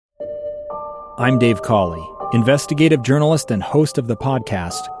I'm Dave Cawley, investigative journalist and host of the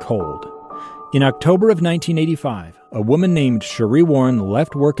podcast Cold. In October of 1985, a woman named Cherie Warren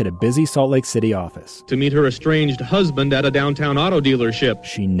left work at a busy Salt Lake City office to meet her estranged husband at a downtown auto dealership.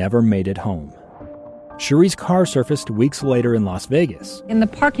 She never made it home. Cherie's car surfaced weeks later in Las Vegas. In the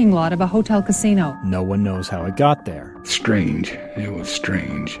parking lot of a hotel casino. No one knows how it got there. Strange. It was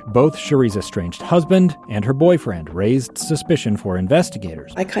strange. Both Cherie's estranged husband and her boyfriend raised suspicion for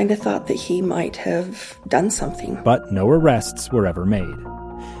investigators. I kind of thought that he might have done something. But no arrests were ever made.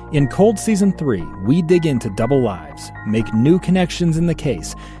 In Cold Season 3, we dig into double lives, make new connections in the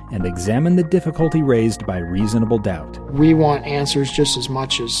case, and examine the difficulty raised by reasonable doubt. We want answers just as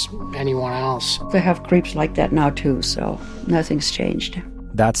much as anyone else. They have creeps like that now too, so nothing's changed.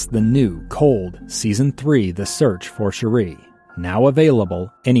 That's the new Cold Season 3, The Search for Cherie, now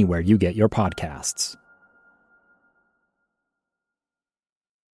available anywhere you get your podcasts.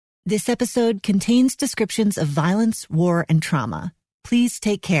 This episode contains descriptions of violence, war, and trauma. Please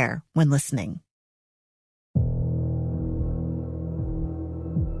take care when listening.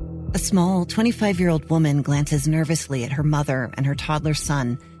 A small 25-year-old woman glances nervously at her mother and her toddler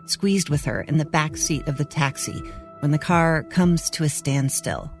son, squeezed with her in the back seat of the taxi when the car comes to a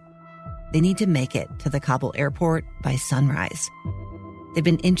standstill. They need to make it to the Kabul airport by sunrise. They've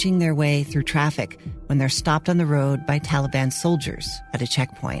been inching their way through traffic when they're stopped on the road by Taliban soldiers at a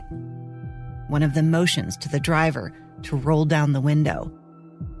checkpoint. One of them motions to the driver to roll down the window.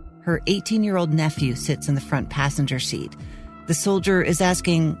 Her 18-year-old nephew sits in the front passenger seat. The soldier is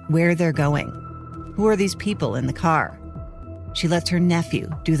asking where they're going. Who are these people in the car? She lets her nephew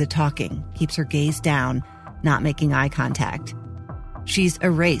do the talking, keeps her gaze down, not making eye contact. She's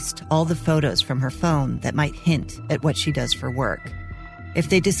erased all the photos from her phone that might hint at what she does for work. If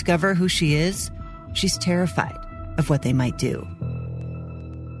they discover who she is, she's terrified of what they might do.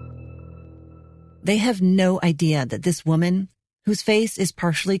 They have no idea that this woman, whose face is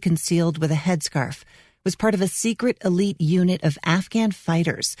partially concealed with a headscarf, was part of a secret elite unit of Afghan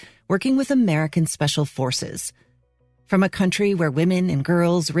fighters working with American Special Forces. From a country where women and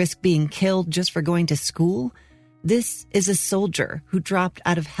girls risk being killed just for going to school, this is a soldier who dropped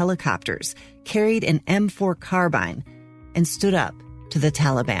out of helicopters, carried an M4 carbine, and stood up to the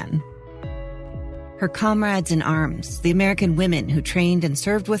Taliban. Her comrades in arms, the American women who trained and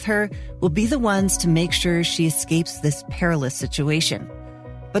served with her, will be the ones to make sure she escapes this perilous situation.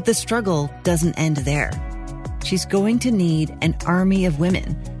 But the struggle doesn't end there. She's going to need an army of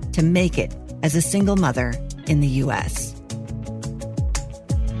women to make it as a single mother in the U.S.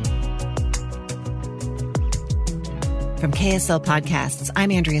 From KSL Podcasts,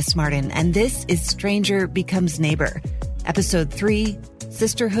 I'm Andrea Smartin, and this is Stranger Becomes Neighbor, Episode 3,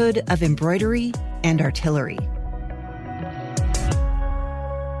 Sisterhood of Embroidery and Artillery.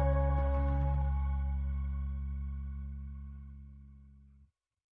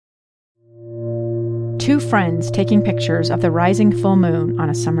 Two friends taking pictures of the rising full moon on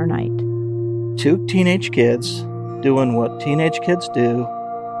a summer night. Two teenage kids doing what teenage kids do.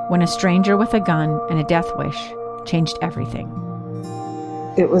 When a stranger with a gun and a death wish changed everything.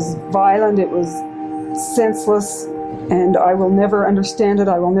 It was violent, it was senseless, and I will never understand it,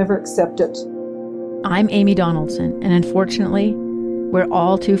 I will never accept it. I'm Amy Donaldson, and unfortunately, we're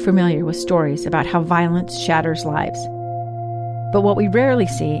all too familiar with stories about how violence shatters lives. But what we rarely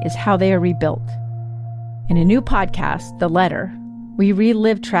see is how they are rebuilt. In a new podcast, The Letter, we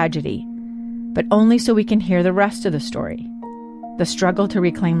relive tragedy, but only so we can hear the rest of the story. The struggle to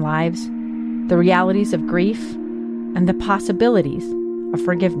reclaim lives, the realities of grief, and the possibilities of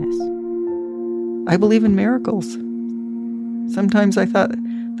forgiveness. I believe in miracles. Sometimes I thought,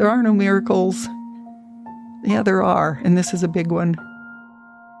 there are no miracles. Yeah, there are, and this is a big one.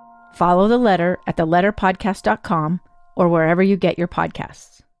 Follow The Letter at theletterpodcast.com or wherever you get your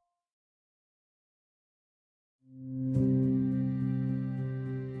podcasts.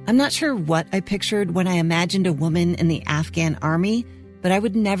 I'm not sure what I pictured when I imagined a woman in the Afghan army, but I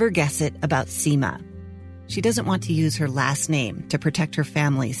would never guess it about Seema. She doesn't want to use her last name to protect her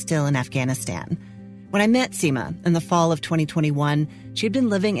family still in Afghanistan. When I met Seema in the fall of 2021, she had been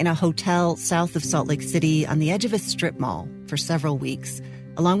living in a hotel south of Salt Lake City on the edge of a strip mall for several weeks,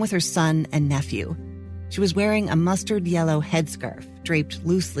 along with her son and nephew. She was wearing a mustard yellow headscarf draped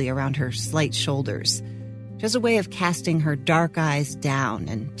loosely around her slight shoulders. She has a way of casting her dark eyes down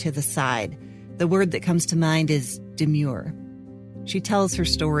and to the side. The word that comes to mind is demure. She tells her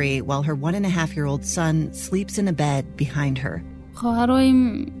story while her 1.5-year-old son sleeps in a bed behind her.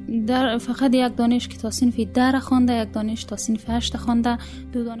 Seema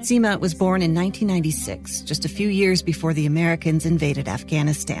was born in 1996, just a few years before the Americans invaded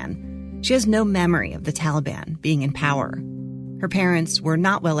Afghanistan. She has no memory of the Taliban being in power. Her parents were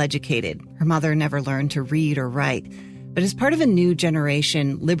not well educated. Her mother never learned to read or write. But as part of a new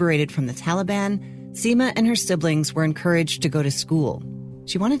generation liberated from the Taliban, Seema and her siblings were encouraged to go to school.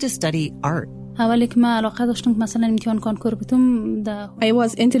 She wanted to study art. I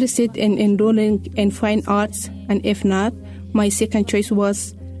was interested in enrolling in fine arts, and if not, my second choice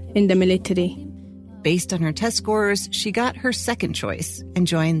was in the military. Based on her test scores, she got her second choice and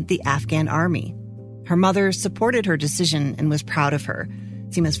joined the Afghan army. Her mother supported her decision and was proud of her.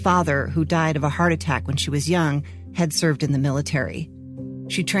 Seema's father, who died of a heart attack when she was young, had served in the military.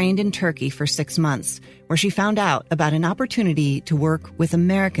 She trained in Turkey for 6 months, where she found out about an opportunity to work with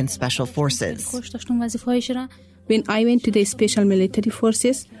American Special Forces. When I went to the Special Military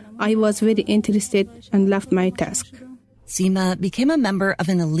Forces, I was very interested and loved my task. Seema became a member of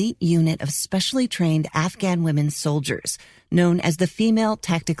an elite unit of specially trained Afghan women soldiers, known as the Female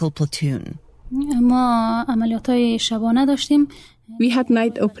Tactical Platoon. We had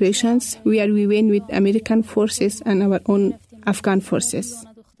night operations where we went with American forces and our own Afghan forces.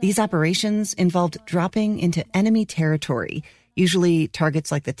 These operations involved dropping into enemy territory, usually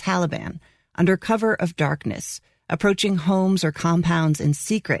targets like the Taliban, under cover of darkness, approaching homes or compounds in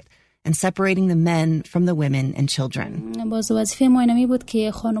secret, and separating the men from the women and children.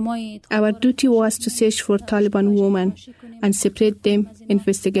 Our duty was to search for Taliban women and separate them,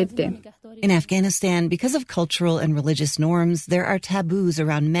 investigate them. In Afghanistan, because of cultural and religious norms, there are taboos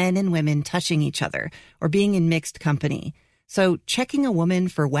around men and women touching each other or being in mixed company. So checking a woman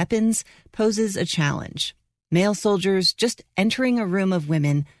for weapons poses a challenge. Male soldiers just entering a room of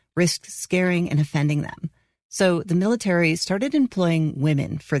women risked scaring and offending them. So the military started employing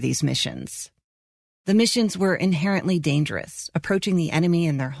women for these missions. The missions were inherently dangerous. Approaching the enemy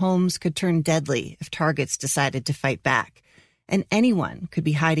in their homes could turn deadly if targets decided to fight back. And anyone could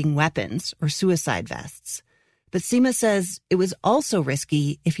be hiding weapons or suicide vests. But Seema says it was also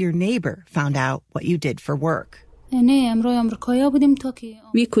risky if your neighbor found out what you did for work.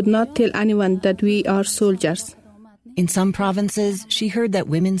 We could not tell anyone that we are soldiers. In some provinces, she heard that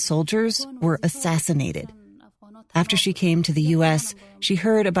women soldiers were assassinated. After she came to the U.S., she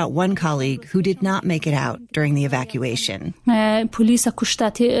heard about one colleague who did not make it out during the evacuation. We saw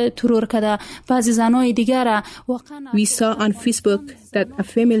on Facebook that a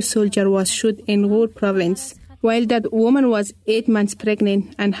female soldier was shot in Ruhr province, while that woman was 8 months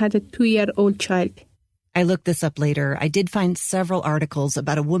pregnant and had a 2-year-old child. I looked this up later. I did find several articles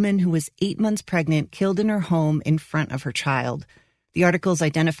about a woman who was 8 months pregnant killed in her home in front of her child. The articles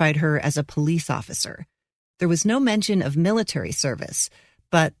identified her as a police officer. There was no mention of military service,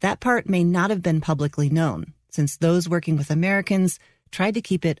 but that part may not have been publicly known, since those working with Americans tried to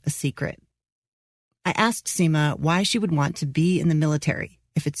keep it a secret. I asked Seema why she would want to be in the military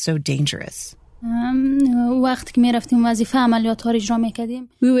if it's so dangerous. We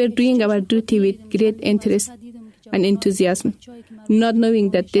were doing our duty with great interest and enthusiasm, not knowing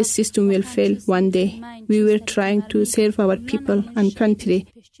that this system will fail one day. We were trying to serve our people and country.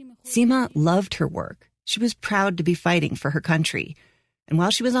 Seema loved her work. She was proud to be fighting for her country. And while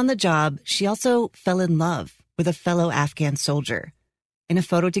she was on the job, she also fell in love with a fellow Afghan soldier. In a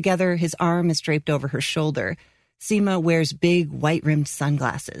photo together, his arm is draped over her shoulder. Seema wears big, white-rimmed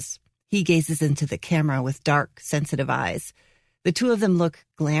sunglasses. He gazes into the camera with dark, sensitive eyes. The two of them look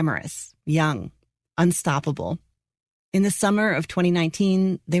glamorous, young, unstoppable. In the summer of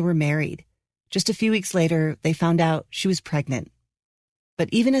 2019, they were married. Just a few weeks later, they found out she was pregnant. But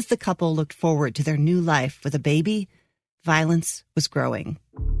even as the couple looked forward to their new life with a baby, violence was growing.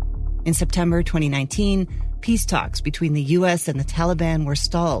 In September 2019, peace talks between the U.S. and the Taliban were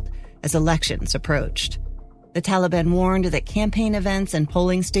stalled as elections approached. The Taliban warned that campaign events and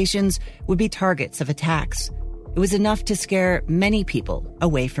polling stations would be targets of attacks. It was enough to scare many people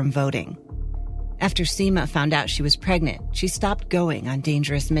away from voting. After Seema found out she was pregnant, she stopped going on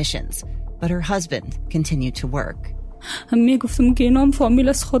dangerous missions, but her husband continued to work. When we went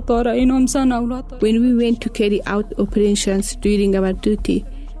to carry out operations during our duty,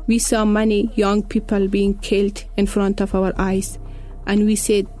 we saw many young people being killed in front of our eyes. And we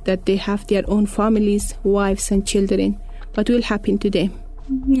said that they have their own families, wives and children. What will happen to them?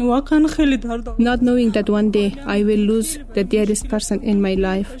 Not knowing that one day I will lose the dearest person in my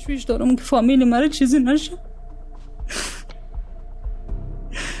life.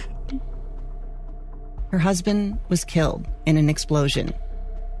 Her husband was killed in an explosion.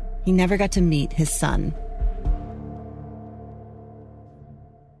 He never got to meet his son.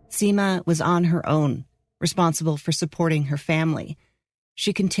 Seema was on her own, responsible for supporting her family.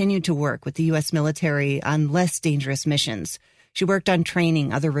 She continued to work with the U.S. military on less dangerous missions, She worked on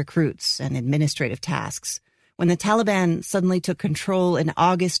training other recruits and administrative tasks. When the Taliban suddenly took control in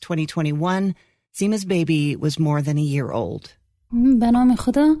August 2021, Seema's baby was more than a year old.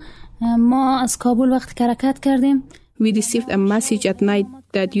 We received a message at night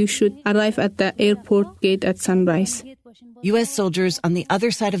that you should arrive at the airport gate at sunrise. U.S. soldiers on the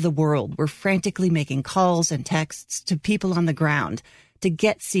other side of the world were frantically making calls and texts to people on the ground to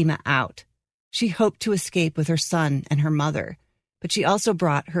get Seema out. She hoped to escape with her son and her mother, but she also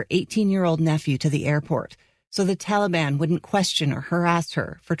brought her 18-year-old nephew to the airport so the Taliban wouldn't question or harass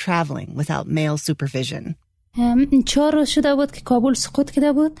her for traveling without male supervision. When we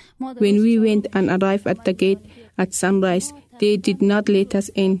went and arrived at the gate at sunrise, they did not let us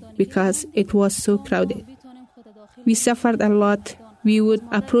in because it was so crowded. We suffered a lot. We would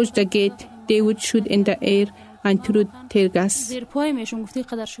approach the gate, they would shoot in the air and throw tear gas.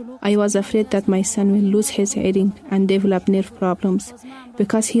 I was afraid that my son will lose his hearing and develop nerve problems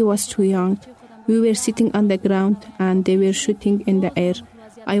because he was too young. We were sitting on the ground and they were shooting in the air.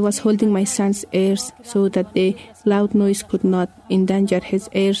 I was holding my son's ears so that the loud noise could not endanger his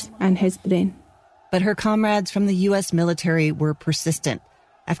ears and his brain. But her comrades from the U.S. military were persistent.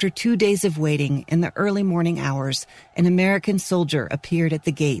 After 2 days of waiting, in the early morning hours, an American soldier appeared at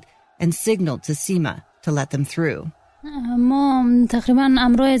the gate and signaled to Seema to let them through. We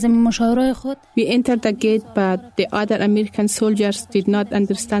entered the gate, but the other American soldiers did not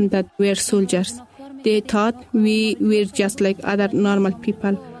understand that we were soldiers. They thought we were just like other normal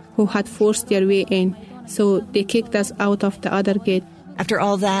people who had forced their way in, so they kicked us out of the other gate. After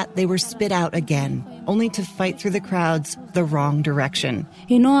all that, they were spit out again, only to fight through the crowds the wrong direction.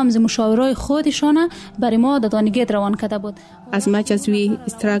 As much as we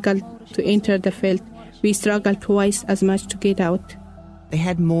struggled to enter the field, we struggled twice as much to get out. They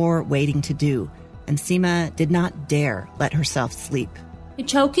had more waiting to do, and Seema did not dare let herself sleep. I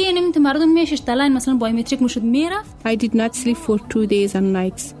did not sleep for 2 days and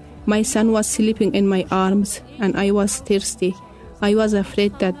nights. My son was sleeping in my arms, and I was thirsty. I was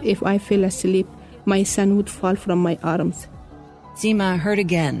afraid that if I fell asleep, my son would fall from my arms. Seema heard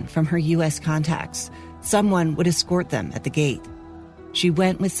again from her U.S. contacts. Someone would escort them at the gate. She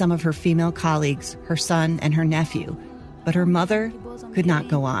went with some of her female colleagues, her son and her nephew, but her mother could not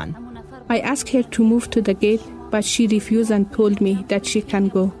go on. I asked her to move to the gate, but she refused and told me that she can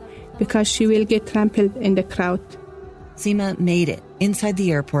go because she will get trampled in the crowd. Seema made it inside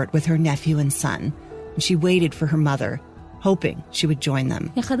the airport with her nephew and son, and she waited for her mother, hoping she would join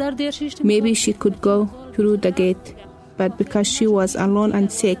them. Maybe she could go through the gate, but because she was alone and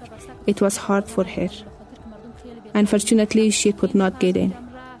sick, it was hard for her. Unfortunately, she could not get in.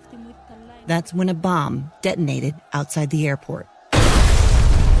 That's when a bomb detonated outside the airport.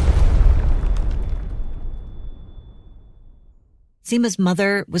 Seema's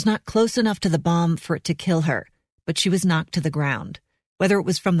mother was not close enough to the bomb for it to kill her, but she was knocked to the ground. Whether it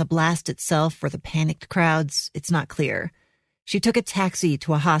was from the blast itself or the panicked crowds, it's not clear. She took a taxi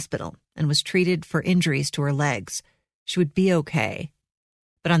to a hospital and was treated for injuries to her legs. She would be okay.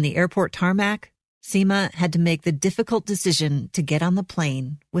 But on the airport tarmac, Seema had to make the difficult decision to get on the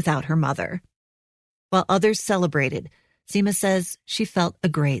plane without her mother. While others celebrated, Seema says she felt a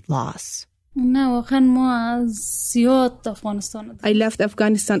great loss. I left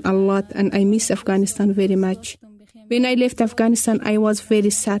Afghanistan a lot and I miss Afghanistan very much. When I left Afghanistan, I was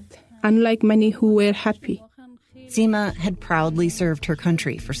very sad, unlike many who were happy. Seema had proudly served her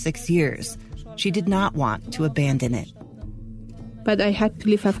country for 6 years. She did not want to abandon it. But I had to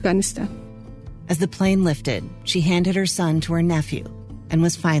leave Afghanistan. As the plane lifted, she handed her son to her nephew and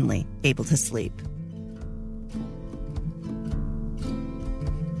was finally able to sleep.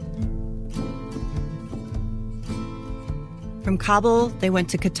 From Kabul, they went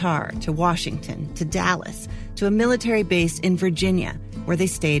to Qatar, to Washington, to Dallas, to a military base in Virginia, where they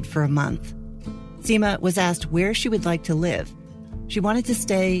stayed for a month. Seema was asked where she would like to live. She wanted to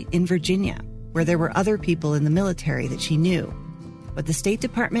stay in Virginia, where there were other people in the military that she knew. But the State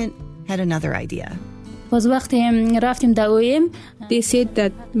Department had another idea. They said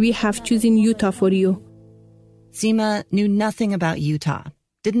that we have chosen Utah for you. Seema knew nothing about Utah,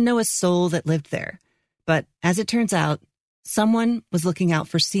 didn't know a soul that lived there. But as it turns out, someone was looking out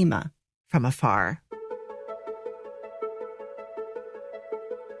for Seema from afar.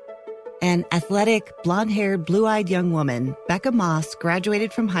 An athletic, blonde-haired, blue-eyed young woman, Becca Moss,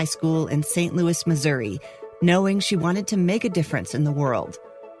 graduated from high school in St. Louis, Missouri, knowing she wanted to make a difference in the world.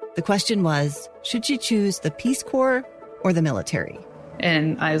 The question was, should she choose the Peace Corps or the military?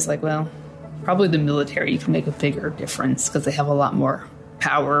 And I was like, well, probably the military can make a bigger difference because they have a lot more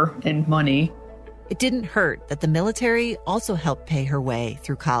power and money. It didn't hurt that the military also helped pay her way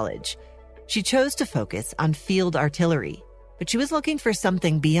through college. She chose to focus on field artillery, but she was looking for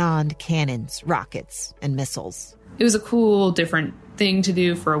something beyond cannons, rockets, and missiles. It was a cool, different thing to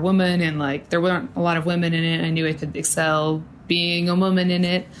do for a woman, and there weren't a lot of women in it. I knew I could excel being a woman in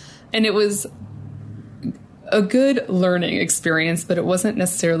it, and it was a good learning experience, but it wasn't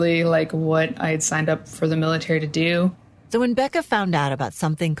necessarily what I had signed up for the military to do. So when Becca found out about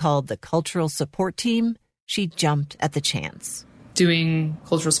something called the Cultural Support Team, she jumped at the chance. Doing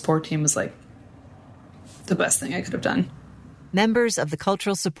Cultural Support Team was the best thing I could have done. Members of the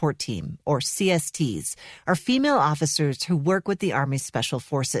Cultural Support Team, or CSTs, are female officers who work with the Army's Special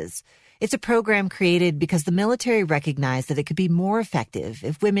Forces. It's a program created because the military recognized that it could be more effective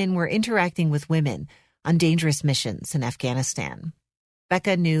if women were interacting with women on dangerous missions in Afghanistan.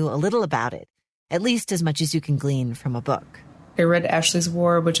 Becca knew a little about it, at least as much as you can glean from a book. I read Ashley's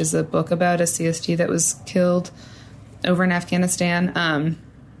War, which is a book about a CST that was killed over in Afghanistan.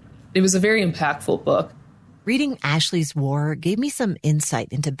 It was a very impactful book. Reading Ashley's War gave me some insight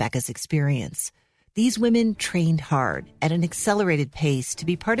into Becca's experience. These women trained hard at an accelerated pace to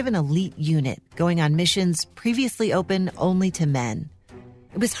be part of an elite unit going on missions previously open only to men.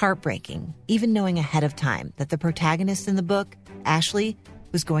 It was heartbreaking, even knowing ahead of time that the protagonist in the book, Ashley,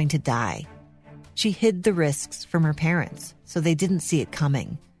 was going to die. She hid the risks from her parents, so they didn't see it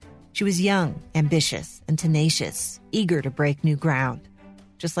coming. She was young, ambitious, and tenacious, eager to break new ground,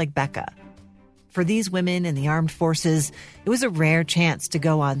 just like Becca. For these women in the armed forces, it was a rare chance to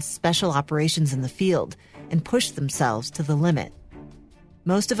go on special operations in the field and push themselves to the limit.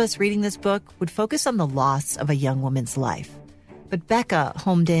 Most of us reading this book would focus on the loss of a young woman's life, but Becca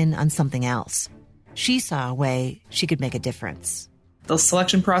homed in on something else. She saw a way she could make a difference. The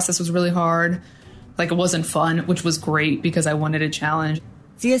selection process was really hard. It wasn't fun, which was great because I wanted a challenge.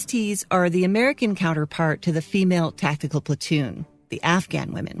 CSTs are the American counterpart to the female tactical platoon, the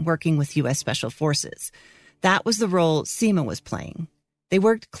Afghan women working with U.S. Special Forces. That was the role Seema was playing. They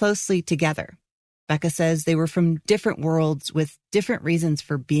worked closely together. Becca says they were from different worlds with different reasons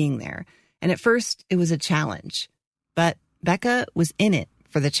for being there. And at first, it was a challenge. But Becca was in it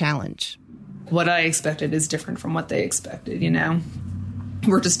for the challenge. What I expected is different from what they expected,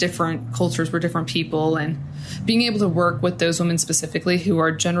 We're just different cultures, we're different people, and being able to work with those women specifically who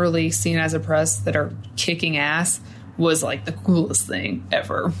are generally seen as oppressed that are kicking ass was the coolest thing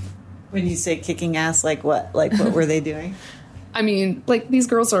ever. When you say kicking ass, what? What were they doing? I mean, these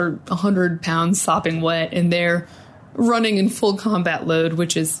girls are 100 pounds sopping wet, and they're running in full combat load,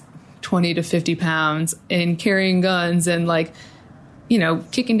 which is 20 to 50 pounds, and carrying guns and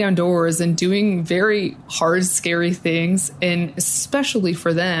kicking down doors and doing very hard, scary things. And especially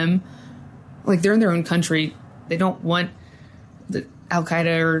for them, they're in their own country. They don't want the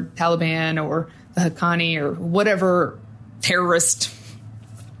Al-Qaeda or Taliban or the Haqqani or whatever terrorist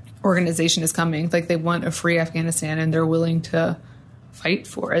organization is coming. They want a free Afghanistan, and they're willing to fight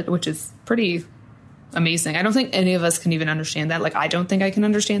for it, which is pretty amazing. I don't think any of us can even understand that. I don't think I can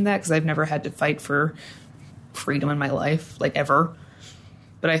understand that because I've never had to fight for freedom in my life, ever.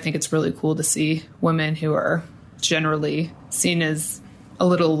 But I think it's really cool to see women who are generally seen as a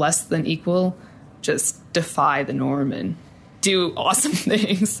little less than equal just defy the norm and do awesome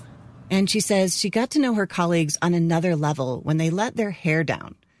things. And she says she got to know her colleagues on another level when they let their hair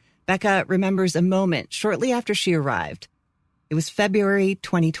down. Becca remembers a moment shortly after she arrived. It was February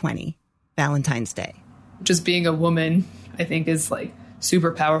 2020, Valentine's Day. Just being a woman, I think, is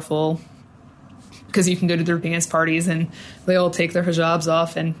super powerful. Because you can go to their dance parties and they all take their hijabs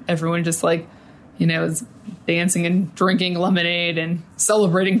off and everyone just is dancing and drinking lemonade and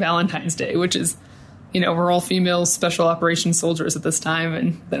celebrating Valentine's Day, which is, we're all female special operations soldiers at this time.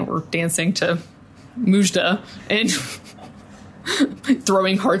 And then we're dancing to Mujda and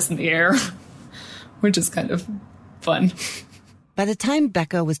throwing hearts in the air, which is kind of fun. By the time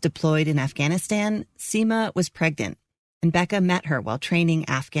Becca was deployed in Afghanistan, Seema was pregnant, and Becca met her while training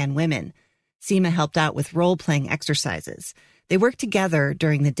Afghan women. Seema helped out with role-playing exercises. They worked together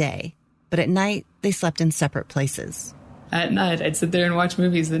during the day, but at night, they slept in separate places. At night, I'd sit there and watch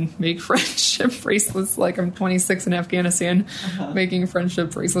movies and make friendship bracelets I'm 26 in Afghanistan, making friendship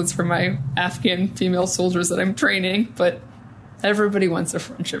bracelets for my Afghan female soldiers that I'm training, but everybody wants a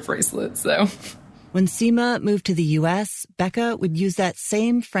friendship bracelet, so... When Seema moved to the U.S., Becca would use that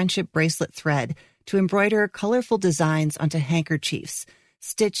same friendship bracelet thread to embroider colorful designs onto handkerchiefs,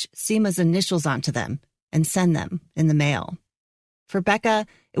 stitch Seema's initials onto them, and send them in the mail. For Becca,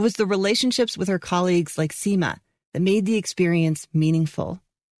 it was the relationships with her colleagues like Seema that made the experience meaningful.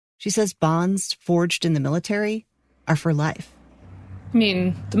 She says bonds forged in the military are for life. I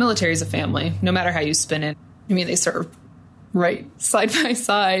mean, the military is a family, no matter how you spin it. I mean, they serve right side by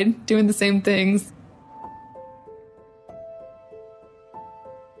side, doing the same things.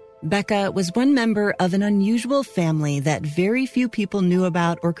 Becca was one member of an unusual family that very few people knew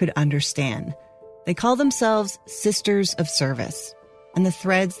about or could understand. They call themselves Sisters of Service. And the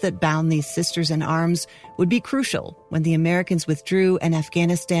threads that bound these sisters in arms would be crucial when the Americans withdrew and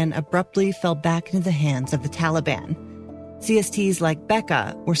Afghanistan abruptly fell back into the hands of the Taliban. CSTs like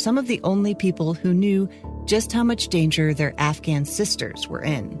Becca were some of the only people who knew just how much danger their Afghan sisters were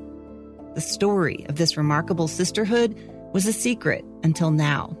in. The story of this remarkable sisterhood was a secret until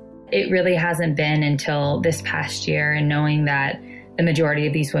now. It really hasn't been until this past year, and knowing that the majority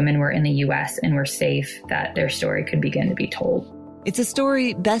of these women were in the U.S. and were safe, that their story could begin to be told. It's a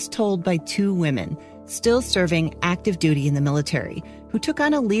story best told by two women still serving active duty in the military who took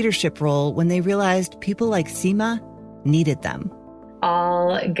on a leadership role when they realized people like Seema needed them.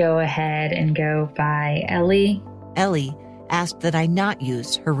 I'll go ahead and go by Ellie. Ellie asked that I not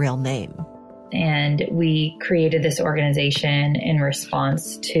use her real name. And we created this organization in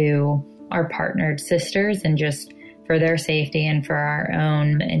response to our partnered sisters, and just for their safety and for our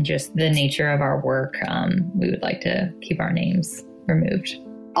own and just the nature of our work, we would like to keep our names removed.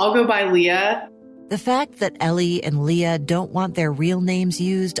 I'll go by Leah. The fact that Ellie and Leah don't want their real names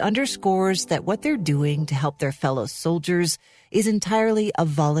used underscores that what they're doing to help their fellow soldiers is entirely a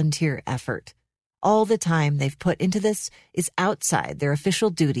volunteer effort. All the time they've put into this is outside their official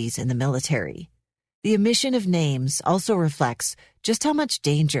duties in the military. The omission of names also reflects just how much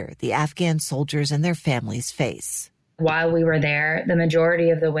danger the Afghan soldiers and their families face. While we were there, the majority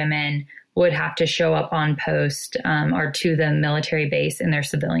of the women would have to show up on post or to the military base in their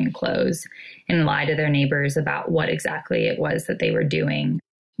civilian clothes and lie to their neighbors about what exactly it was that they were doing.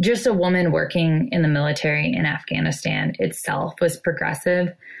 Just a woman working in the military in Afghanistan itself was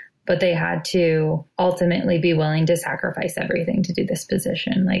progressive, but they had to ultimately be willing to sacrifice everything to do this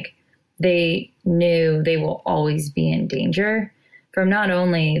position. Like, they knew they will always be in danger from not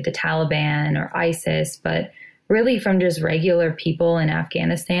only the Taliban or ISIS, but really from just regular people in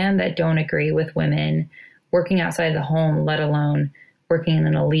Afghanistan that don't agree with women working outside the home, let alone working in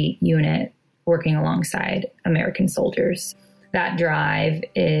an elite unit, working alongside American soldiers. That drive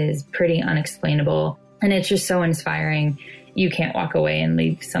is pretty unexplainable, and it's just so inspiring. You can't walk away and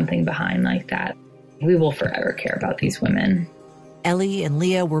leave something behind like that. We will forever care about these women. Ellie and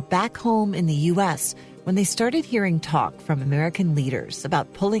Leah were back home in the U.S. when they started hearing talk from American leaders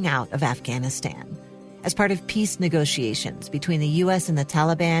about pulling out of Afghanistan. As part of peace negotiations between the U.S. and the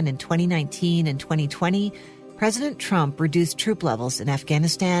Taliban in 2019 and 2020, President Trump reduced troop levels in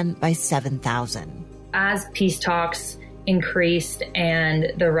Afghanistan by 7,000. As peace talks increased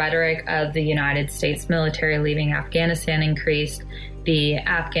and the rhetoric of the United States military leaving Afghanistan increased, the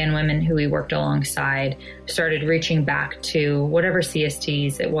Afghan women who we worked alongside started reaching back to whatever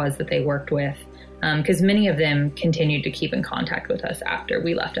CSTs it was that they worked with, because many of them continued to keep in contact with us after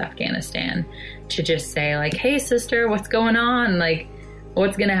we left Afghanistan, to just say, like, hey, sister, what's going on? Like,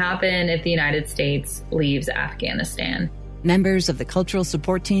 what's going to happen if the United States leaves Afghanistan? Members of the cultural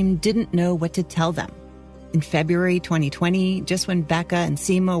support team didn't know what to tell them. In February 2020, just when Becca and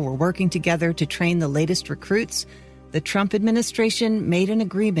Seema were working together to train the latest recruits, the Trump administration made an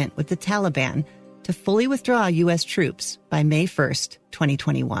agreement with the Taliban to fully withdraw U.S. troops by May 1st,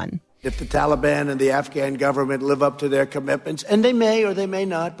 2021. If the Taliban and the Afghan government live up to their commitments, and they may or they may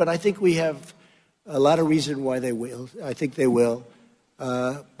not, but I think we have a lot of reason why they will. I think they will.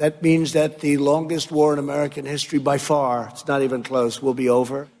 That means that the longest war in American history by far, it's not even close, will be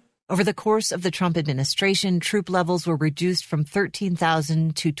over. Over the course of the Trump administration, troop levels were reduced from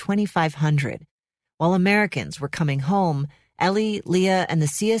 13,000 to 2,500. While Americans were coming home, Ellie, Leah, and the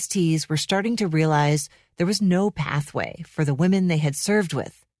CSTs were starting to realize there was no pathway for the women they had served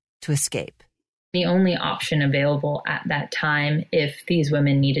with to escape. The only option available at that time, if these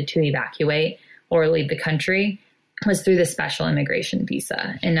women needed to evacuate or leave the country, was through the special immigration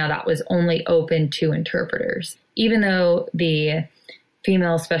visa. And now that was only open to interpreters. Even though the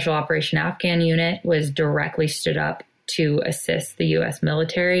female Special Operation Afghan unit was directly stood up to assist the U.S.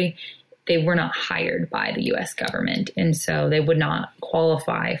 military, they were not hired by the U.S. government. And so they would not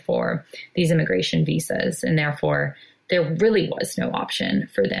qualify for these immigration visas. And therefore, there really was no option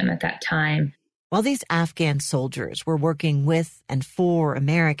for them at that time. While these Afghan soldiers were working with and for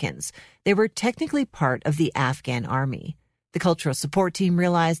Americans, they were technically part of the Afghan army. The cultural support team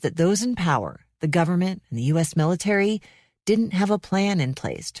realized that those in power, the government and the U.S. military, didn't have a plan in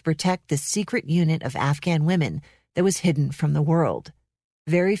place to protect this secret unit of Afghan women that was hidden from the world.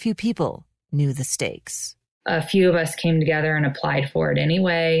 Very few people knew the stakes. A few of us came together and applied for it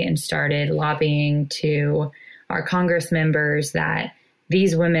anyway and started lobbying to our Congress members that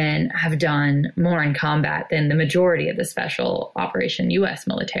these women have done more in combat than the majority of the Special Operation U.S.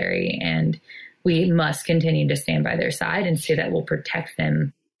 military, and we must continue to stand by their side and say that we'll protect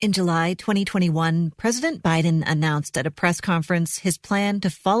them. In July 2021, President Biden announced at a press conference his plan to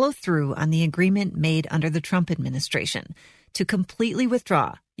follow through on the agreement made under the Trump administration to completely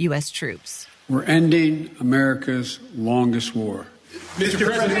withdraw U.S. troops. We're ending America's longest war. Mr.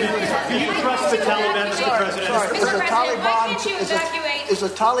 President, can you trust the Taliban, Mr. President? Is the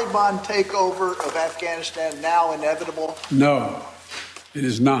Taliban takeover of Afghanistan now inevitable? No, it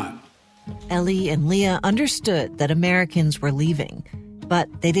is not. Ellie and Leah understood that Americans were leaving, but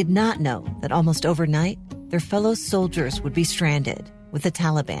they did not know that almost overnight, their fellow soldiers would be stranded with the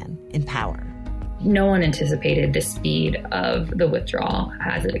Taliban in power. No one anticipated the speed of the withdrawal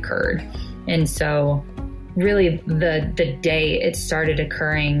as it occurred. And so really the day it started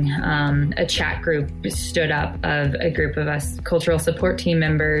occurring, a chat group stood up of a group of us cultural support team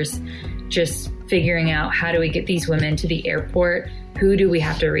members, just figuring out how do we get these women to the airport? Who do we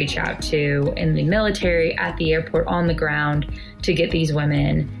have to reach out to in the military, at the airport, on the ground to get these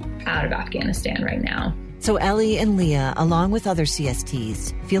women out of Afghanistan right now? So Ellie and Leah, along with other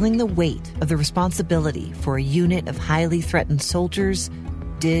CSTs, feeling the weight of the responsibility for a unit of highly threatened soldiers,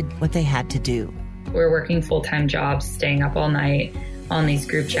 did what they had to do. We're working full-time jobs, staying up all night on these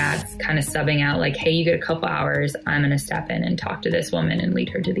group chats, kind of subbing out like, hey, you get a couple hours, I'm going to step in and talk to this woman and lead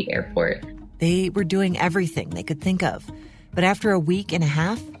her to the airport. They were doing everything they could think of. But after a week and a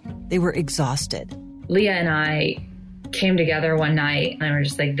half, they were exhausted. Leah and I came together one night and we were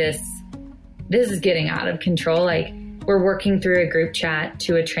just like, this is getting out of control. Like, we're working through a group chat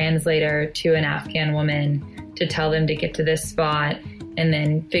to a translator, to an Afghan woman to tell them to get to this spot, and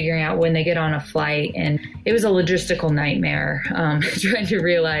then figuring out when they get on a flight. And it was a logistical nightmare, trying to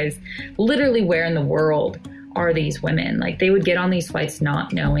realize literally where in the world are these women. Like, they would get on these flights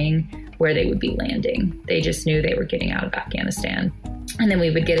not knowing where they would be landing. They just knew they were getting out of Afghanistan. And then we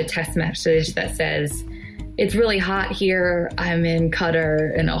would get a text message that says, it's really hot here, I'm in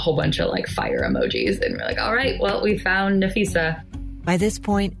Qatar, and a whole bunch of like fire emojis. And we're like, all right, well, we found Nafisa. By this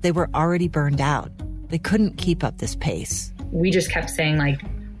point, they were already burned out. They couldn't keep up this pace. We just kept saying, like,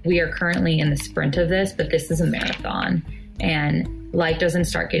 we are currently in the sprint of this, but this is a marathon. And life doesn't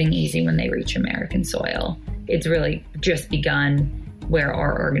start getting easy when they reach American soil. It's really just begun where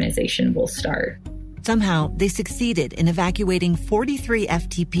our organization will start. Somehow, they succeeded in evacuating 43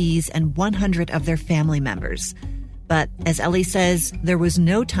 FTPs and 100 of their family members. But as Ellie says, there was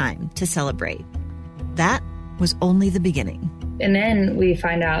no time to celebrate. That was only the beginning. And then we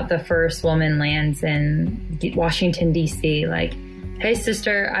find out the first woman lands in Washington, D.C. Like, hey,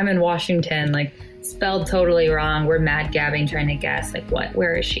 sister, I'm in Washington. Like, spelled totally wrong. We're mad gabbing, trying to guess, like,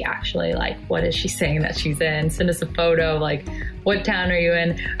 where is she actually? Like, what is she saying that she's in? Send us a photo. Like, what town are you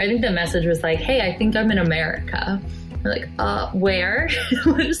in? I think the message was like, hey, I think I'm in America. We're like, where?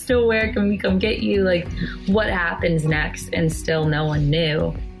 Let us know where. Can we come get you? Like, what happens next? And still no one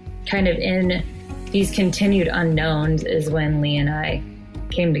knew. Kind of in these continued unknowns is when Lee and I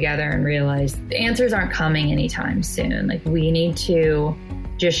came together and realized the answers aren't coming anytime soon. Like, we need to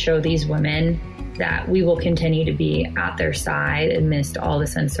just show these women that we will continue to be at their side amidst all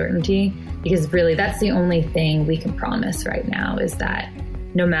this uncertainty, because really that's the only thing we can promise right now, is that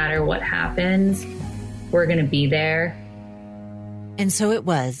no matter what happens, we're going to be there. And so it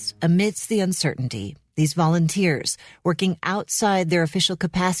was, amidst the uncertainty, these volunteers working outside their official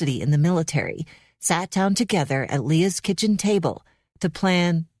capacity in the military sat down together at Leah's kitchen table to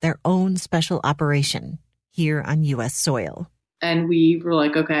plan their own special operation here on U.S. soil. And we were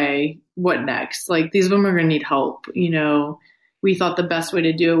like, okay, what next? Like, these women are going to need help. You know, we thought the best way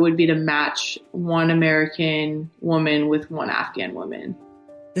to do it would be to match one American woman with one Afghan woman.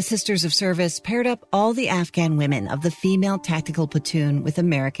 The Sisters of Service paired up all the Afghan women of the female tactical platoon with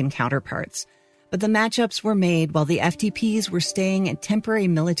American counterparts. But the matchups were made while the FTPs were staying at temporary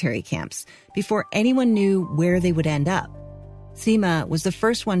military camps before anyone knew where they would end up. Seema was the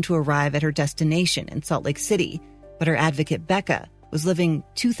first one to arrive at her destination in Salt Lake City, but her advocate Becca was living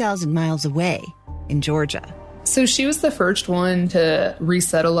 2,000 miles away in Georgia. So she was the first one to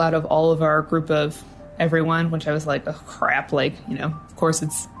resettle out of all of our group of everyone, which I was like, oh crap, like, you know, of course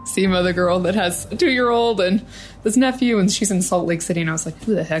it's Seema, the girl that has a 2-year-old and this nephew, and she's in Salt Lake City, and I was like,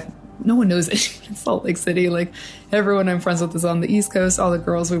 who the heck? No one knows anyone in Salt Lake City. Like, everyone I'm friends with is on the East Coast. All the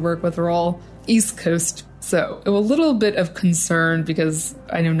girls we work with are all East Coast. So a little bit of concern because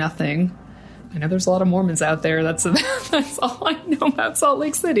I know nothing. I know there's a lot of Mormons out there. That's all I know about Salt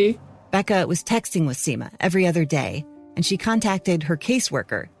Lake City. Becca was texting with Seema every other day, and she contacted her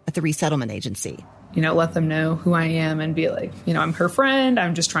caseworker at the resettlement agency. Let them know who I am and be like, I'm her friend.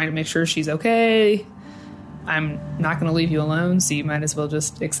 I'm just trying to make sure she's okay. I'm not going to leave you alone, so you might as well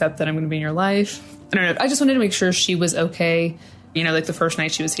just accept that I'm going to be in your life. I don't know. I just wanted to make sure she was okay. The first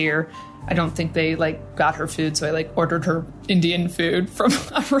night she was here, I don't think they, got her food, so I, ordered her Indian food from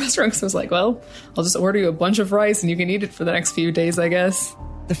a restaurant. So I was like, well, I'll just order you a bunch of rice and you can eat it for the next few days, I guess.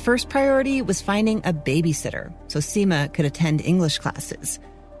 The first priority was finding a babysitter so Seema could attend English classes.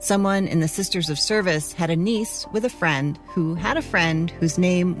 Someone in the Sisters of Service had a niece with a friend who had a friend whose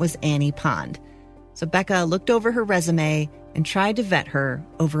name was Annie Pond. So Becca looked over her resume and tried to vet her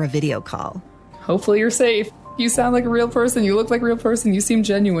over a video call. Hopefully you're safe. You sound like a real person. You look like a real person. You seem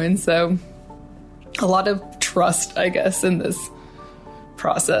genuine. So a lot of trust, I guess, in this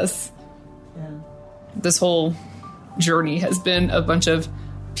process. Yeah. This whole journey has been a bunch of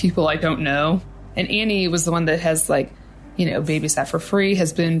people I don't know. And Annie was the one that has babysat for free,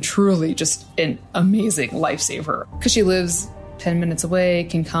 has been truly just an amazing lifesaver. Because she lives 10 minutes away,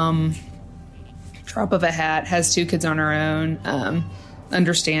 can come, drop of a hat, has 2 kids on her own,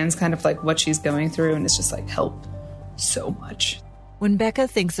 understands kind of what she's going through, and it's just helped so much. When Becca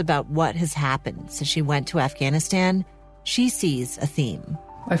thinks about what has happened since she went to Afghanistan, she sees a theme.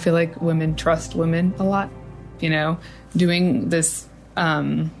 I feel like women trust women a lot. Doing this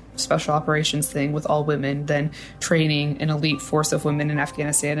special operations thing with all women, then training an elite force of women in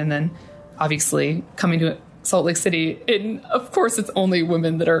Afghanistan, and then obviously coming to Salt Lake City, and of course it's only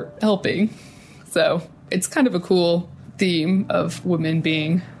women that are helping. So it's kind of a cool theme of women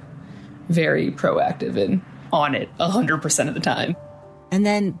being very proactive and on it 100% of the time. And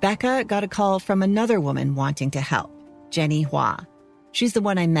then Becca got a call from another woman wanting to help, Jenny Hua. She's the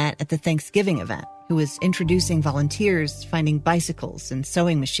one I met at the Thanksgiving event, who was introducing volunteers finding bicycles and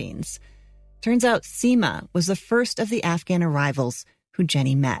sewing machines. Turns out Seema was the first of the Afghan arrivals who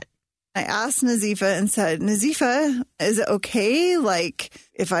Jenny met. I asked Nazifa and said, Nazifa, is it okay?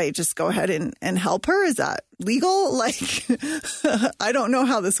 If I just go ahead and help her, is that legal? I don't know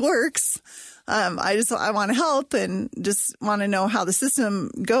how this works. I want to help and just want to know how the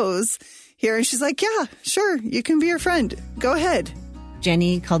system goes here. And she's like, yeah, sure. You can be her friend. Go ahead.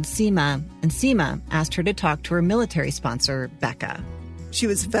 Jenny called Seema, and Seema asked her to talk to her military sponsor, Becca. She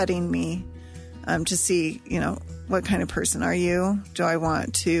was vetting me to see, what kind of person are you? Do I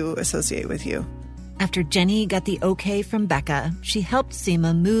want to associate with you? After Jenny got the okay from Becca, she helped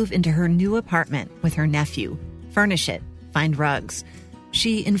Seema move into her new apartment with her nephew, furnish it, find rugs.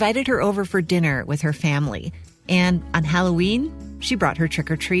 She invited her over for dinner with her family, and on Halloween, she brought her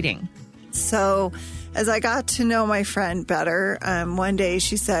trick-or-treating. So as I got to know my friend better, one day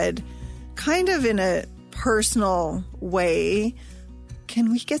she said, kind of in a personal way,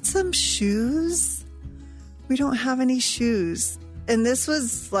 can we get some shoes? We don't have any shoes. And this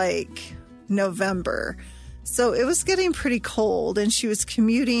was November. So it was getting pretty cold, and she was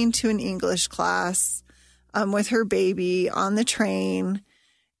commuting to an English class with her baby on the train.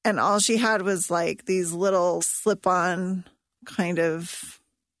 And all she had was these little slip-on kind of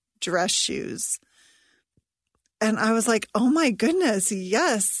dress shoes. And I was like, oh my goodness,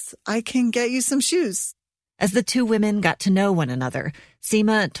 yes, I can get you some shoes. As the two women got to know one another,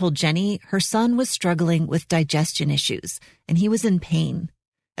 Seema told Jenny her son was struggling with digestion issues, and he was in pain.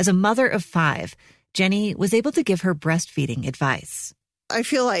 As a mother of 5, Jenny was able to give her breastfeeding advice. I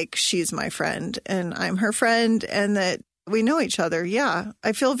feel like she's my friend, and I'm her friend, and that we know each other. Yeah,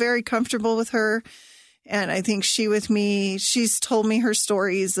 I feel very comfortable with her. And I think she with me, she's told me her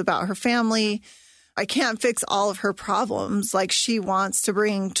stories about her family. I can't fix all of her problems. She wants to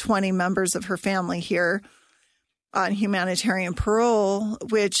bring 20 members of her family here on humanitarian parole,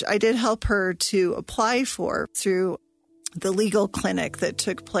 which I did help her to apply for through the legal clinic that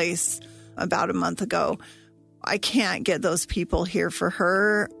took place about a month ago. I can't get those people here for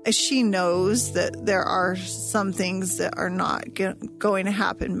her. She knows that there are some things that are not going to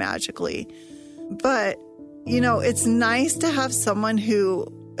happen magically. But, it's nice to have someone who,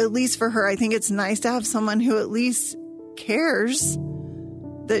 at least for her, I think it's nice to have someone who at least cares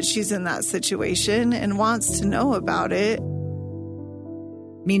that she's in that situation and wants to know about it.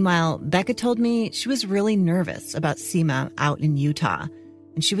 Meanwhile, Becca told me she was really nervous about Seema out in Utah,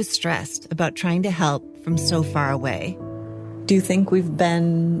 and she was stressed about trying to help from so far away. Do you think we've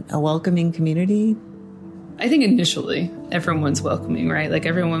been a welcoming community? I think initially everyone's welcoming, right?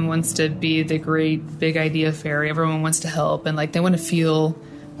 Everyone wants to be the great big idea fairy. Everyone wants to help, and they want to feel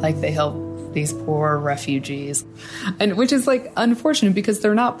like they help these poor refugees. And which is unfortunate because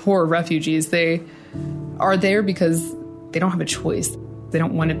they're not poor refugees. They are there because they don't have a choice. They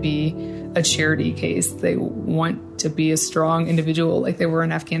don't want to be a charity case. They want to be a strong individual like they were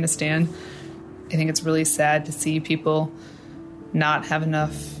in Afghanistan. I think it's really sad to see people not have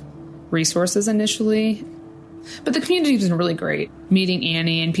enough resources initially. But the community's been really great. Meeting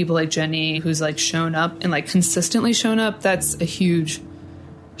Annie and people like Jenny, who's like shown up and like consistently shown up, that's a huge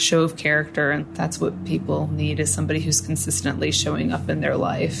show of character. And that's what people need, is somebody who's consistently showing up in their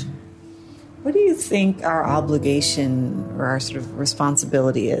life. What do you think our obligation or our sort of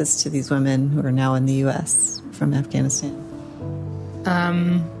responsibility is to these women who are now in the U.S. from Afghanistan?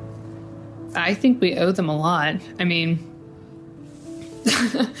 I think we owe them a lot. I mean,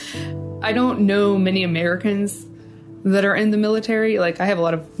 I don't know many Americans that are in the military. Like, I have a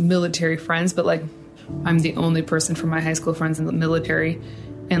lot of military friends, but like, I'm the only person from my high school friends in the military.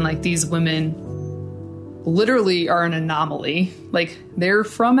 And like, these women literally are an anomaly. Like, they're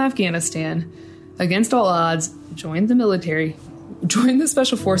from Afghanistan, against all odds, joined the military, joined the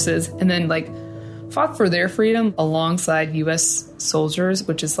special forces, and then like fought for their freedom alongside U.S. soldiers,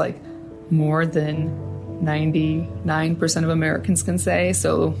 which is like more than 99% of Americans can say.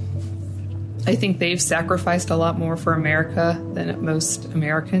 So I think they've sacrificed a lot more for America than most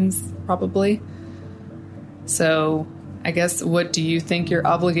Americans, probably. So I guess, what do you think your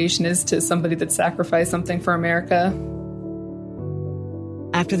obligation is to somebody that sacrificed something for America?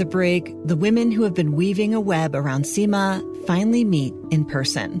 After the break, the women who have been weaving a web around Seema finally meet in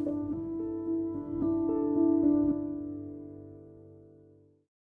person.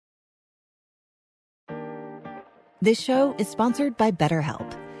 This show is sponsored by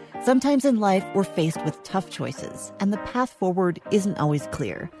BetterHelp. Sometimes in life, we're faced with tough choices, and the path forward isn't always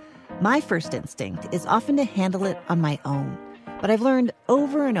clear. My first instinct is often to handle it on my own. But I've learned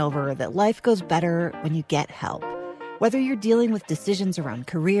over and over that life goes better when you get help. Whether you're dealing with decisions around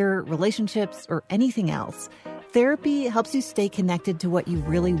career, relationships, or anything else, therapy helps you stay connected to what you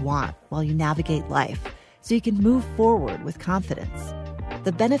really want while you navigate life, so you can move forward with confidence.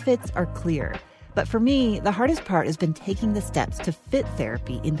 The benefits are clear. But for me, the hardest part has been taking the steps to fit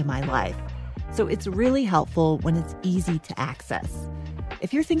therapy into my life. So it's really helpful when it's easy to access.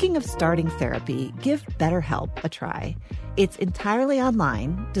 If you're thinking of starting therapy, give BetterHelp a try. It's entirely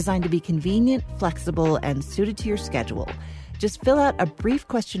online, designed to be convenient, flexible, and suited to your schedule. Just fill out a brief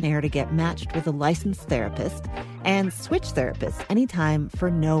questionnaire to get matched with a licensed therapist, and switch therapists anytime for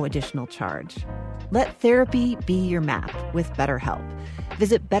no additional charge. Let therapy be your map with BetterHelp.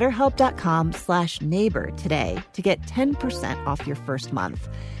 Visit BetterHelp.com/neighbor today to get 10% off your first month.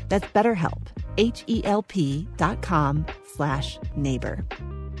 That's BetterHelp, HELP.com/neighbor.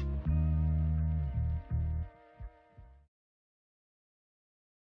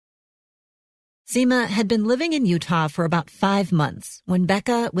 Seema had been living in Utah for about 5 months when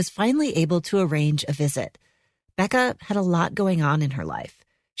Becca was finally able to arrange a visit. Becca had a lot going on in her life.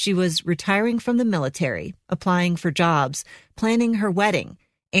 She was retiring from the military, applying for jobs, planning her wedding,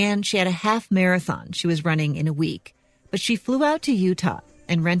 and she had a half marathon she was running in a week. But she flew out to Utah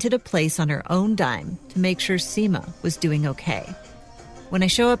and rented a place on her own dime to make sure Seema was doing okay. When I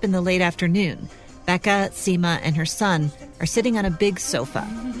show up in the late afternoon, Becca, Seema, and her son are sitting on a big sofa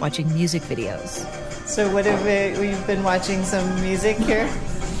watching music videos. So what have we've been watching some music here?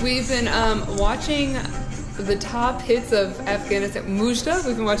 We've been watching the top hits of Afghanistan. Mujda,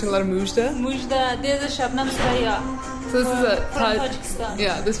 we've been watching a lot of Mujda. Mujda, this is Shabnam Suraya. So this is from Tajikistan.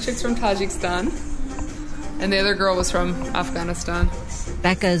 Yeah, this chick's from Tajikistan. And the other girl was from Afghanistan.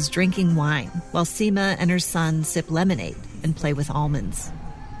 Becca's drinking wine while Seema and her son sip lemonade and play with almonds.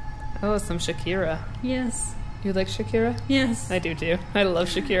 Oh, some Shakira. Yes. You like Shakira? Yes. I do too. I love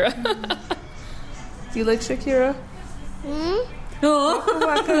Shakira. Do you like Shakira?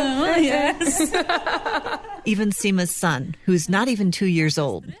 Oh, yes. Even Seema's son, who's not even 2 years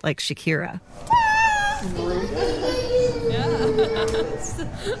old, likes Shakira.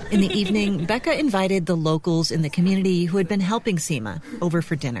 In the evening, Becca invited the locals in the community who had been helping Seema over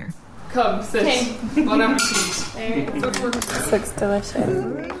for dinner. Come, sit. Looks delicious.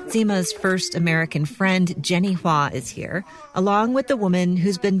 Seema's first American friend, Jenny Hua, is here, along with the woman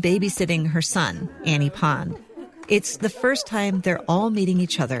who's been babysitting her son, Annie Pond. It's the first time they're all meeting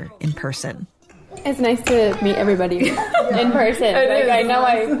each other in person. It's nice to meet everybody in person.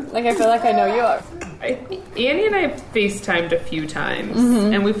 I feel like I know you are. Annie and I have FaceTimed a few times,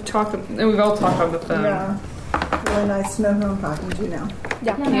 and we've all talked on the phone. Yeah. Really nice to know who I'm talking to now.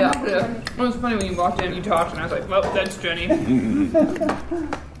 Yeah. It was funny when you walked in, you talked, and I was like, well, that's Jenny.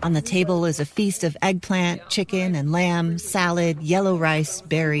 On the table is a feast of eggplant, chicken and lamb, salad, yellow rice,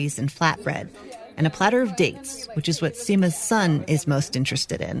 berries, and flatbread. and a platter of dates, which is what Seema's son is most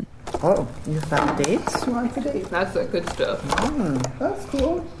interested in. Oh, you've got dates? She wants a date. That's the good stuff. That's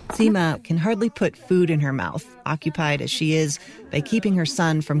cool. Seema can hardly put food in her mouth, occupied as she is by keeping her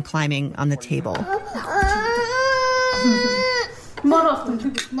son from climbing on the table.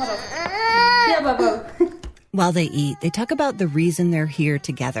 While they eat, they talk about the reason they're here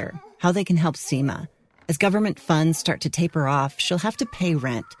together, how they can help Seema. As government funds start to taper off, she'll have to pay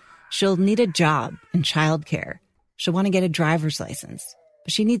rent. She'll need a job and childcare. She'll want to get a driver's license,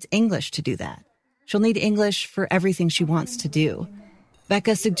 but she needs English to do that. She'll need English for everything she wants to do.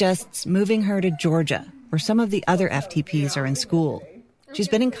 Becca suggests moving her to Georgia, where some of the other FTPs are in school. She's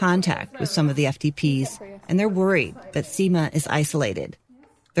been in contact with some of the FTPs, and they're worried that Seema is isolated.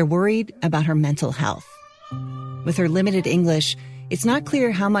 They're worried about her mental health. With her limited English, it's not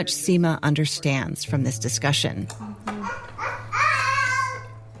clear how much Seema understands from this discussion.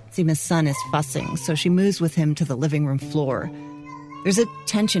 Seema's son is fussing, so she moves with him to the living room floor. There's a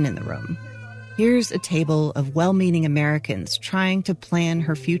tension in the room. Here's a table of well-meaning Americans trying to plan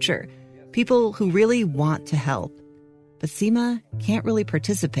her future, people who really want to help. But Seema can't really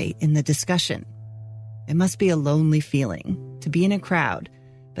participate in the discussion. It must be a lonely feeling to be in a crowd,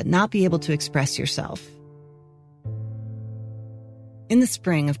 but not be able to express yourself. In the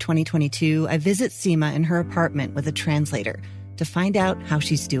spring of 2022, I visit Seema in her apartment with a translator to find out how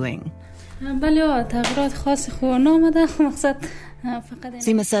she's doing.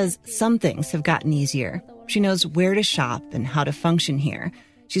 Seema says some things have gotten easier. She knows where to shop and how to function here.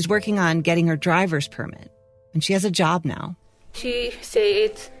 She's working on getting her driver's permit, and she has a job now. She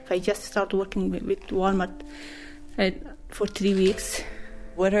said I just started working with Walmart for 3 weeks.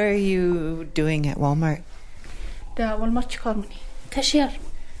 What are you doing at Walmart? The Walmart company. Cashier.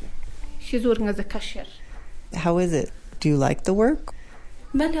 She's working as a cashier. How is it? Do you like the work?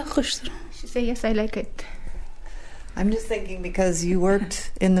 She said, yes, I like it. I'm just thinking because you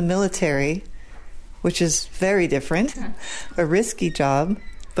worked in the military, which is very different, a risky job,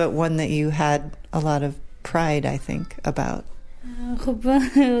 but one that you had a lot of pride, I think, about. She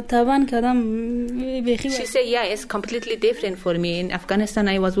said, yeah, it's completely different for me. In Afghanistan,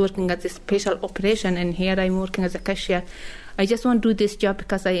 I was working as a special operation, and here I'm working as a cashier. I just want to do this job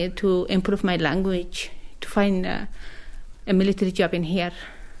because I had to improve my language, to find a military job in here.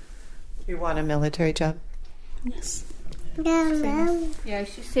 You want a military job? Yes. Yeah,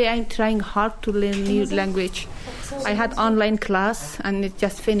 she said I'm trying hard to learn new language. I had online class and it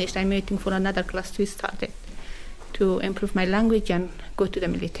just finished. I'm waiting for another class to start it, to improve my language and go to the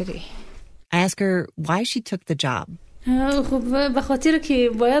military. I ask her why she took the job. She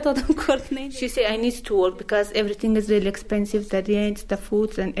said I need to work because everything is really expensive, the rent, the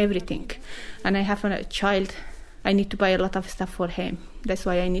foods and everything. And I have a child. I need to buy a lot of stuff for him. That's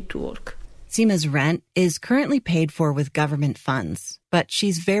why I need to work. Seema's rent is currently paid for with government funds, but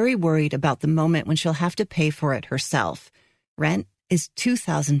she's very worried about the moment when she'll have to pay for it herself. Rent is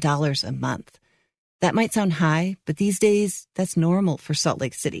 $2,000 a month. That might sound high, but these days, that's normal for Salt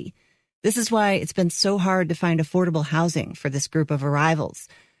Lake City. This is why it's been so hard to find affordable housing for this group of arrivals.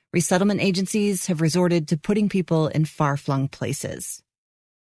 Resettlement agencies have resorted to putting people in far-flung places.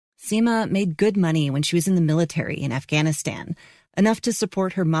 Seema made good money when she was in the military in Afghanistan, enough to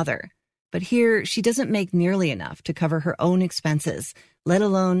support her mother. But here, she doesn't make nearly enough to cover her own expenses, let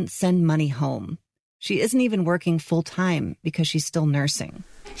alone send money home. She isn't even working full-time because she's still nursing.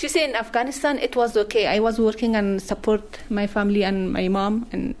 She said in Afghanistan, it was okay. I was working and support my family and my mom,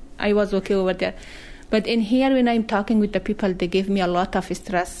 and I was okay over there. But in here, when I'm talking with the people, they give me a lot of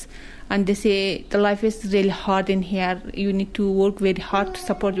stress. And they say, the life is really hard in here. You need to work very hard to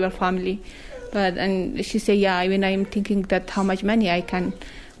support your family. And she said, yeah, when I'm thinking that how much money I can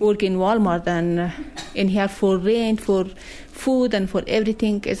work in Walmart and in here for rent, for food and for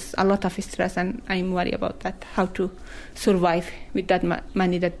everything is a lot of stress, and I'm worried about that, how to survive with that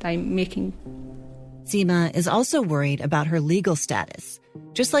money that I'm making. Seema is also worried about her legal status.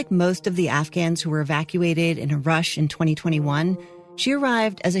 Just like most of the Afghans who were evacuated in a rush in 2021, she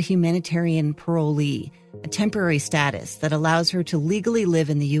arrived as a humanitarian parolee, a temporary status that allows her to legally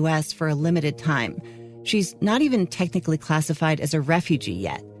live in the U.S. for a limited time. She's not even technically classified as a refugee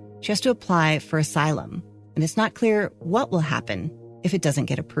yet. She has to apply for asylum, and it's not clear what will happen if it doesn't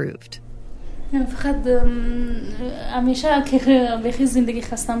get approved. She said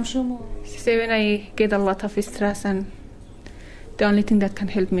when I get a lot of stress and the only thing that can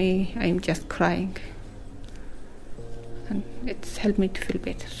help me, I'm just crying. And it's helped me to feel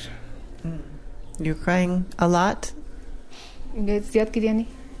better. You're crying a lot?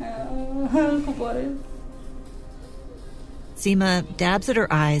 Seema dabs at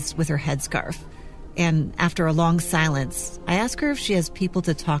her eyes with her headscarf. And after a long silence, I ask her if she has people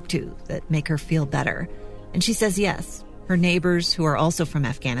to talk to that make her feel better. And she says yes, her neighbors who are also from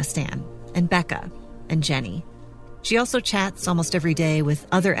Afghanistan, and Becca, and Jenny. She also chats almost every day with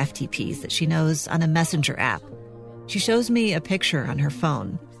other FTPs that she knows on a messenger app. She shows me a picture on her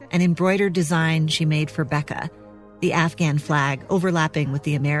phone, an embroidered design she made for Becca, the Afghan flag overlapping with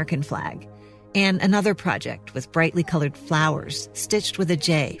the American flag, and another project with brightly colored flowers stitched with a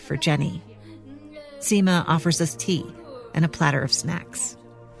J for Jenny. Seema offers us tea and a platter of snacks.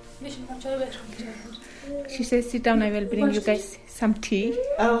 She says, sit down, I will bring you guys some tea.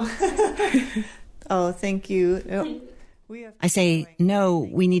 Oh, oh, thank you. No. I say, no,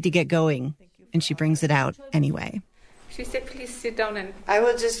 we need to get going, and she brings it out anyway. She said, please sit down and... I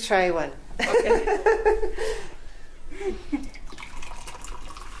will just try one. Okay.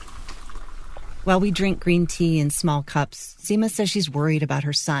 While we drink green tea in small cups, Seema says she's worried about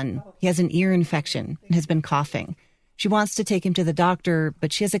her son. He has an ear infection and has been coughing. She wants to take him to the doctor,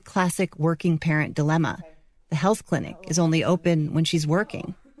 but she has a classic working parent dilemma. The health clinic is only open when she's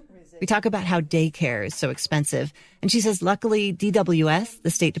working. We talk about how daycare is so expensive, and she says luckily DWS, the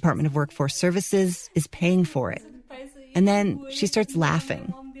State Department of Workforce Services, is paying for it. And then she starts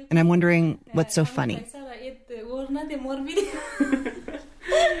laughing, and I'm wondering what's so funny.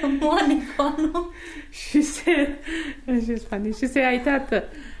 She said, she's funny. She said, I thought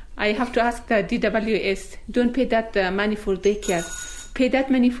I have to ask the DWS, don't pay that money for daycare. Pay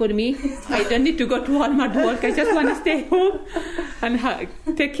that money for me. I don't need to go to Walmart to work. I just want to stay home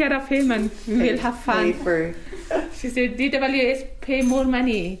and take care of him and we'll have fun. She said, DWS pay more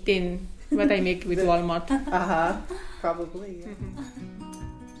money than what I make with Walmart. Probably. Yeah.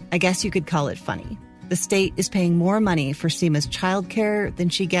 I guess you could call it funny. The state is paying more money for Seema's childcare than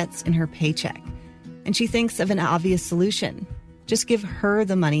she gets in her paycheck. And she thinks of an obvious solution. Just give her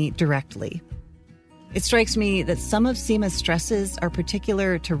the money directly. It strikes me that some of Seema's stresses are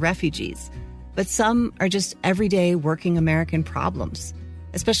particular to refugees, but some are just everyday working American problems,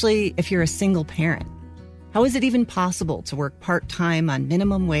 especially if you're a single parent. How is it even possible to work part-time on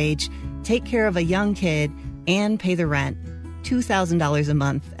minimum wage, take care of a young kid, and pay the rent, $2,000 a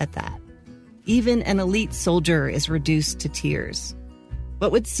month at that? Even an elite soldier is reduced to tears.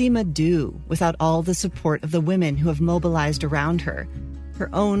 What would Seema do without all the support of the women who have mobilized around her, her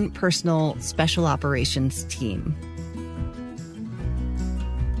own personal special operations team?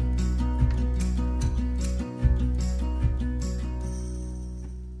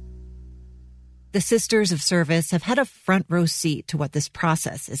 The Sisters of Service have had a front row seat to what this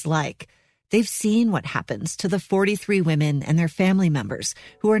process is like. They've seen what happens to the 43 women and their family members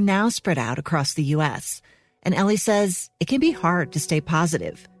who are now spread out across the U.S. And Ellie says it can be hard to stay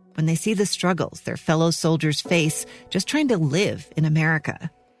positive when they see the struggles their fellow soldiers face just trying to live in America.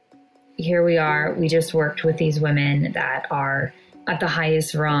 Here we are. We just worked with these women that are at the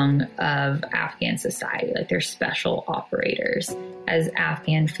highest rung of Afghan society, like they're special operators as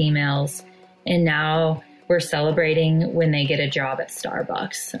Afghan females. And now we're celebrating when they get a job at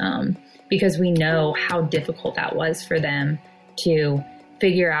Starbucks. Because we know how difficult that was for them to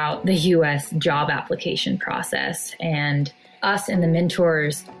figure out the U.S. job application process, and us and the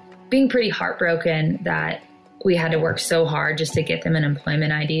mentors being pretty heartbroken that we had to work so hard just to get them an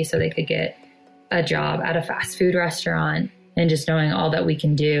employment ID so they could get a job at a fast food restaurant, and just knowing all that we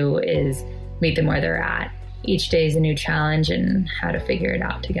can do is meet them where they're at. Each day is a new challenge and how to figure it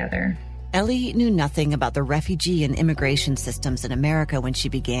out together. Ellie knew nothing about the refugee and immigration systems in America when she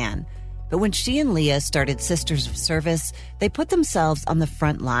began. But when she and Leah started Sisters of Service, they put themselves on the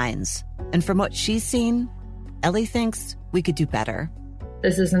front lines. And from what she's seen, Ellie thinks we could do better.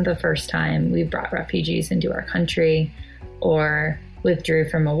 This isn't the first time we've brought refugees into our country or withdrew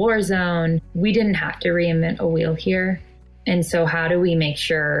from a war zone. We didn't have to reinvent a wheel here. And so how do we make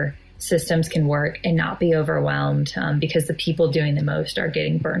sure systems can work and not be overwhelmed because the people doing the most are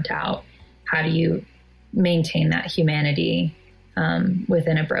getting burnt out? How do you maintain that humanity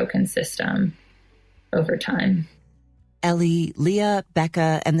within a broken system over time? Ellie, Leah,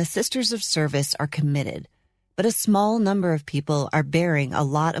 Becca, and the Sisters of Service are committed, but a small number of people are bearing a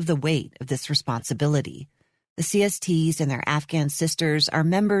lot of the weight of this responsibility. The CSTs and their Afghan sisters are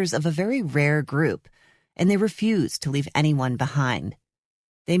members of a very rare group, and they refuse to leave anyone behind.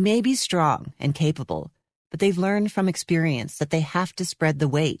 They may be strong and capable, but they've learned from experience that they have to spread the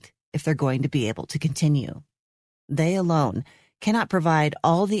weight if they're going to be able to continue. They alone cannot provide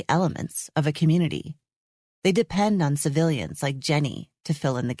all the elements of a community. They depend on civilians like Jenny to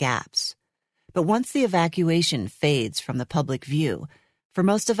fill in the gaps. But once the evacuation fades from the public view, for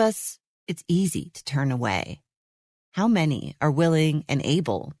most of us, it's easy to turn away. How many are willing and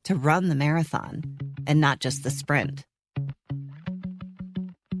able to run the marathon and not just the sprint?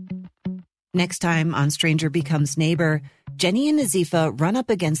 Next time on Stranger Becomes Neighbor, Jenny and Nazifa run up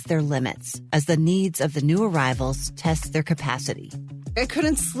against their limits as the needs of the new arrivals test their capacity. I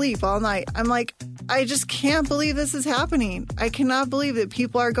couldn't sleep all night. I'm like, I just can't believe this is happening. I cannot believe that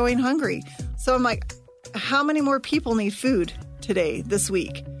people are going hungry. So I'm like, how many more people need food today, this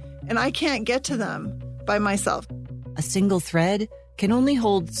week? And I can't get to them by myself. A single thread can only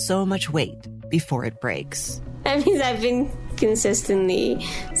hold so much weight before it breaks. That means I've been consistently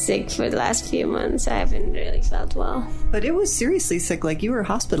sick for the last few months. I haven't really felt well. But it was seriously sick, like you were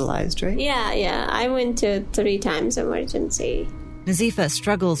hospitalized, right? Yeah. I went to 3 times emergency. Nazifa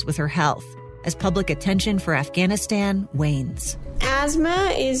struggles with her health as public attention for Afghanistan wanes.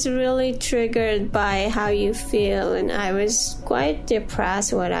 Asthma is really triggered by how you feel, and I was quite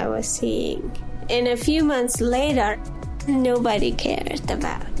depressed what I was seeing. And a few months later, nobody cared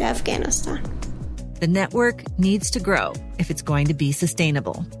about Afghanistan. The network needs to grow if it's going to be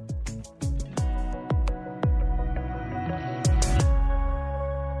sustainable.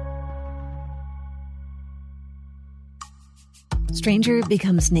 Stranger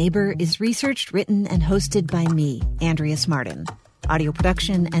Becomes Neighbor is researched, written, and hosted by me, Andrea Smartin. Audio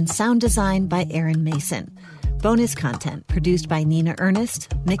production and sound design by Aaron Mason. Bonus content produced by Nina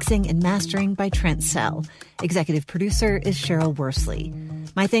Ernest. Mixing and mastering by Trent Sell. Executive producer is Cheryl Worsley.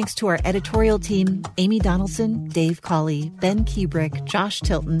 My thanks to our editorial team, Amy Donaldson, Dave Cawley, Ben Kubrick, Josh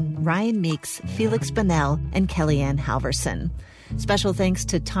Tilton, Ryan Meeks, Felix Bonnell, and Kellyanne Halverson. Special thanks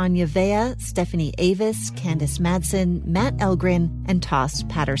to Tanya Vea, Stephanie Avis, Candice Madsen, Matt Elgren, and Toss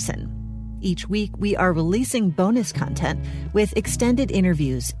Patterson. Each week, we are releasing bonus content with extended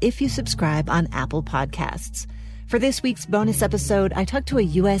interviews if you subscribe on Apple Podcasts. For this week's bonus episode, I talked to a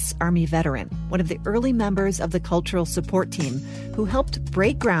U.S. Army veteran, one of the early members of the cultural support team who helped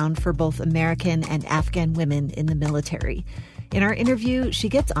break ground for both American and Afghan women in the military. In our interview, she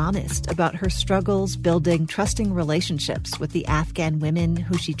gets honest about her struggles building trusting relationships with the Afghan women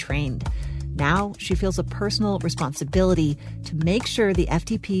who she trained. Now she feels a personal responsibility to make sure the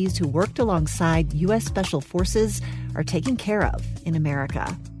FTPs who worked alongside U.S. Special Forces are taken care of in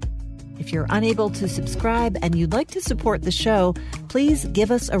America. If you're unable to subscribe and you'd like to support the show, please give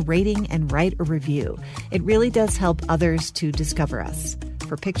us a rating and write a review. It really does help others to discover us.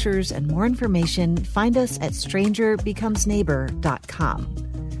 For pictures and more information, find us at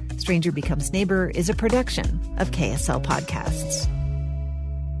strangerbecomesneighbor.com. Stranger Becomes Neighbor is a production of KSL Podcasts.